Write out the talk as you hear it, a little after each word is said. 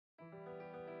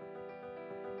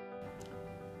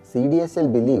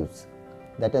CDSL believes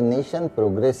that a nation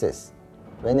progresses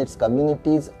when its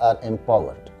communities are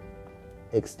empowered.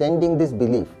 Extending this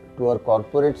belief to our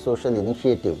corporate social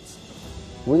initiatives,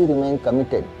 we remain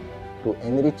committed to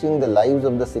enriching the lives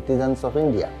of the citizens of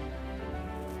India.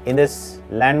 In this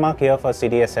landmark year for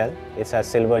CDSL, it's our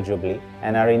silver jubilee,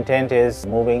 and our intent is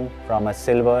moving from a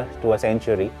silver to a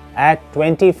century. At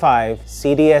 25,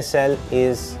 CDSL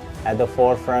is at the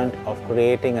forefront of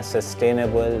creating a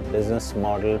sustainable business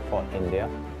model for India.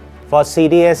 For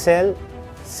CDSL,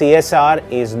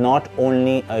 CSR is not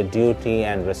only a duty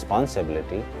and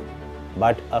responsibility,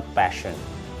 but a passion.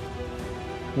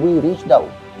 We reached out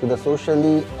to the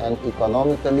socially and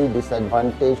economically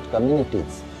disadvantaged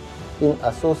communities in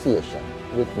association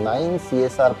with 9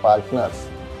 CSR partners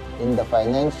in the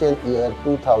financial year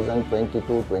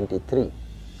 2022-23.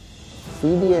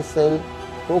 CDSL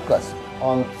focused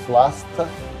on Swasthya,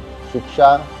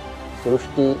 Shiksha,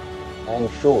 Srushti and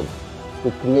Shodh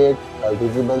to create a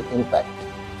visible impact.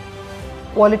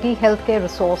 Quality healthcare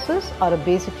resources are a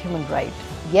basic human right,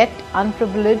 yet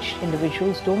unprivileged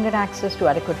individuals don't get access to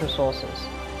adequate resources.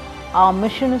 Our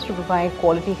mission is to provide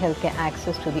quality healthcare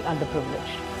access to the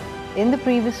underprivileged. In the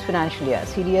previous financial year,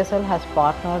 CDSL has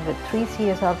partnered with 3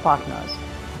 CSR partners.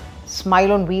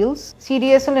 Smile on Wheels.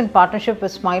 CDSL, in partnership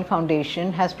with Smile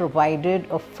Foundation, has provided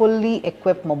a fully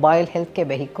equipped mobile healthcare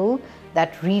vehicle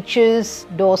that reaches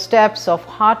doorsteps of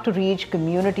hard-to-reach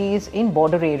communities in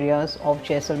border areas of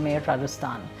Jaisalmer,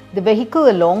 Rajasthan. The vehicle,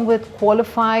 along with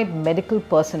qualified medical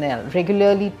personnel,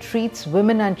 regularly treats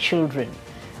women and children,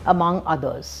 among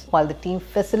others, while the team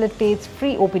facilitates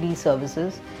free OPD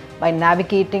services by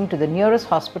navigating to the nearest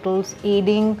hospitals,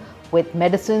 aiding with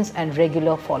medicines and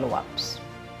regular follow-ups.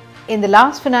 In the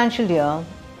last financial year,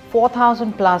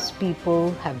 4,000 plus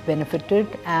people have benefited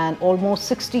and almost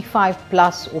 65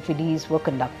 plus OPDs were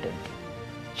conducted.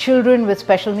 Children with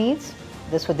special needs,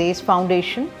 the Swadesh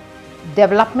Foundation.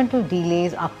 Developmental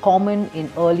delays are common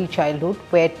in early childhood,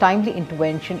 where timely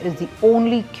intervention is the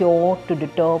only cure to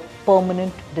deter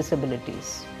permanent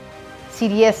disabilities.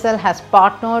 CDSL has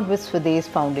partnered with Swadesh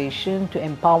Foundation to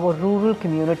empower rural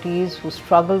communities who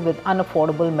struggle with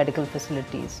unaffordable medical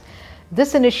facilities.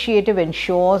 This initiative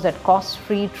ensures that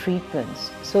cost-free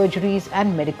treatments, surgeries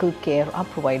and medical care are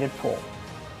provided for.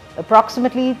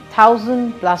 Approximately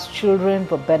 1,000 plus children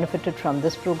were benefited from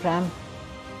this program.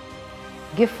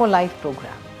 Gift for Life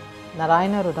program,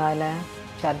 Narayana Rudayalaya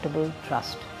Charitable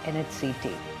Trust,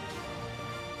 NHCT.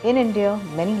 In India,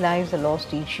 many lives are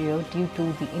lost each year due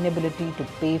to the inability to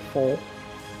pay for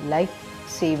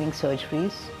life-saving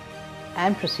surgeries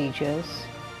and procedures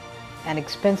and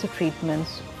expensive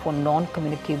treatments for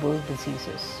non-communicable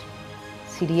diseases.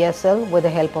 CDSL, with the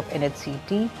help of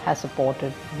NHCT, has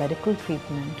supported medical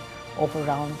treatment of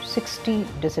around 60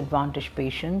 disadvantaged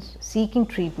patients seeking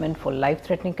treatment for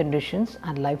life-threatening conditions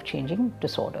and life-changing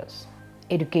disorders.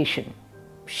 Education,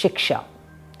 Shiksha.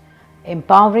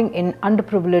 Empowering in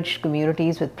underprivileged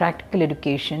communities with practical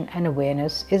education and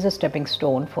awareness is a stepping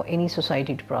stone for any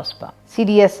society to prosper.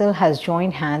 CDSL has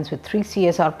joined hands with 3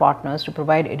 CSR partners to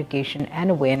provide education and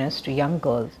awareness to young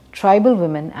girls, tribal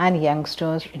women and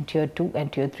youngsters in Tier 2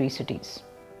 and Tier 3 cities.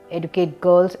 Educate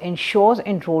Girls ensures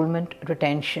enrollment,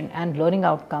 retention and learning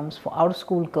outcomes for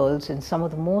out-of-school girls in some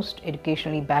of the most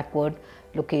educationally backward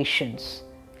locations.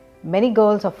 Many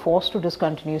girls are forced to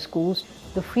discontinue schools.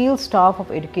 The field staff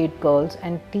of Educate Girls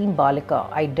and Team Balika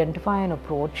identify and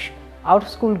approach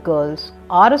out-of-school girls.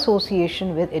 Our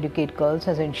association with Educate Girls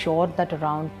has ensured that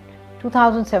around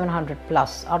 2,700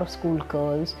 plus out-of-school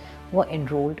girls were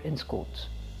enrolled in schools.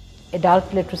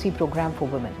 Adult Literacy Program for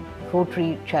Women,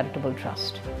 Rotary Charitable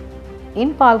Trust.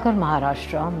 In Palghar,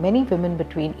 Maharashtra, many women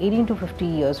between 18 to 50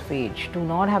 years of age do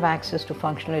not have access to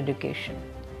functional education.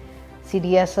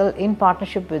 CDSL, in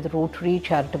partnership with Rotary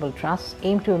Charitable Trust,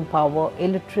 aim to empower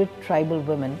illiterate tribal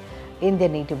women in their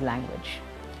native language.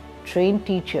 Trained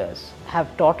teachers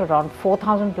have taught around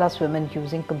 4,000 plus women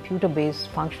using computer-based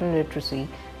functional literacy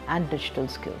and digital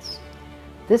skills.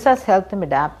 This has helped them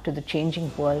adapt to the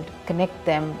changing world, connect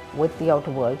them with the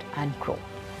outer world and grow.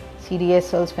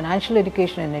 CDSL's Financial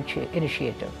Education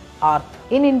Initiative, ARTH.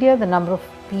 In India, the number of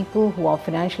people who are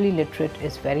financially literate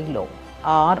is very low.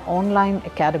 Our online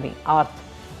academy, ARTH,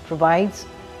 provides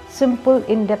simple,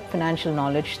 in-depth financial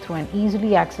knowledge through an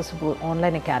easily accessible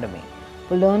online academy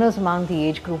for learners among the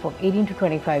age group of 18 to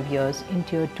 25 years in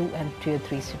Tier 2 and Tier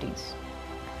 3 cities.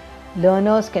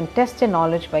 Learners can test their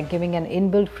knowledge by giving an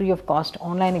inbuilt free of cost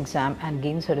online exam and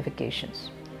gain certifications.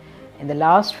 In the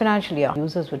last financial year,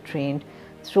 users were trained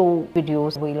through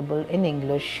videos available in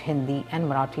English, Hindi and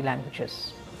Marathi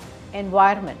languages.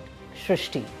 Environment,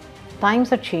 Srushti.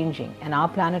 Times are changing and our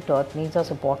planet Earth needs our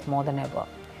support more than ever.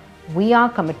 We are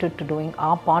committed to doing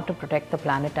our part to protect the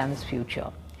planet and its future.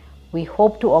 We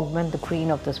hope to augment the green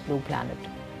of this blue planet.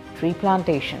 Tree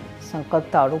plantation,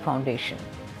 Sankalp Taru Foundation.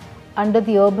 Under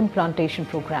the Urban Plantation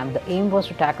Program, the aim was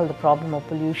to tackle the problem of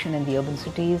pollution in the urban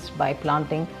cities by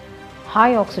planting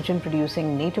high oxygen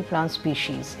producing native plant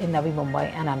species in Navi Mumbai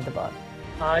and Ahmedabad.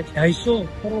 आज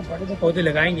 250 बड़े पौधे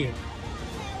लगाएंगे।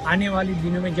 आने वाले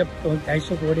दिनों में जब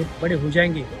 250 पौधे बड़े हो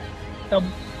जाएंगे तब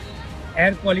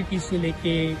एयर क्वालिटी से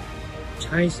लेके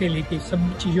छाई से लेके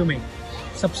सब चीज़ों में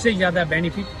सबसे ज़्यादा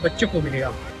बेनिफिट बच्चों को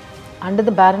मिलेगा। Under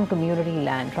the Barren Community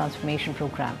Land Transformation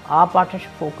Program, our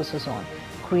partnership focuses on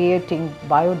creating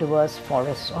biodiverse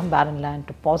forests on barren land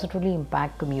to positively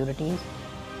impact communities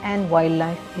and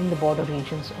wildlife in the border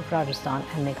regions of Rajasthan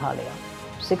and Meghalaya.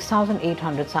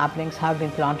 6,800 saplings have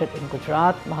been planted in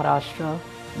Gujarat, Maharashtra,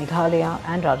 Meghalaya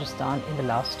and Rajasthan in the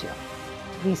last year.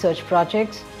 Research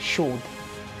projects, Shodh.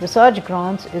 Research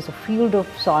grants is a field of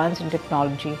science and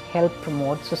technology help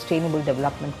promote sustainable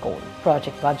development goal.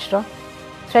 Project Vajra,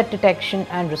 threat detection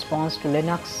and response to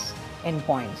Linux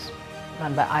endpoints,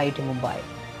 run by IIT Mumbai.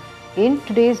 In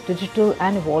today's digital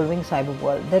and evolving cyber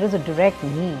world, there is a direct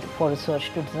need for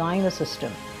research to design a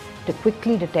system to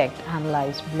quickly detect,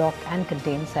 analyze, block and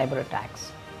contain cyber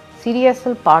attacks.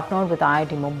 CDSL partnered with IIT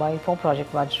Mumbai for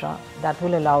Project Vajra that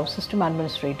will allow system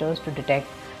administrators to detect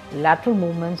lateral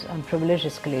movements and privilege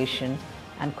escalation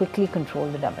and quickly control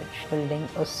the damage, building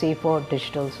a safer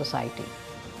digital society.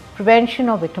 Prevention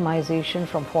of victimization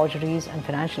from forgeries and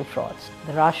financial frauds,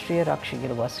 the Rashtriya Raksha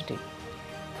University.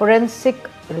 Forensic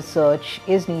research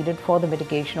is needed for the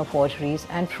mitigation of forgeries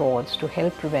and frauds to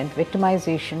help prevent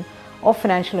victimization of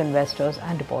financial investors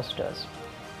and depositors.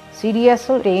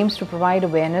 CDSL aims to provide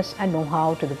awareness and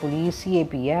know-how to the police,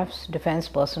 CAPFs, defense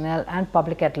personnel and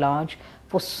public at large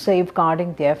for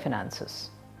safeguarding their finances.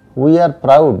 We are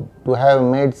proud to have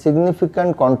made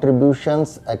significant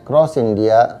contributions across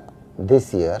India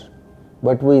this year,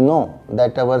 but we know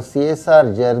that our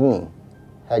CSR journey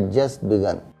had just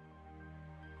begun.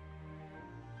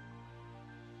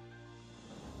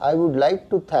 I would like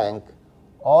to thank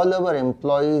all our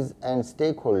employees and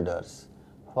stakeholders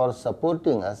for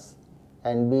supporting us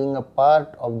and being a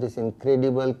part of this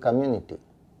incredible community.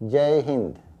 Jai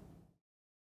Hind.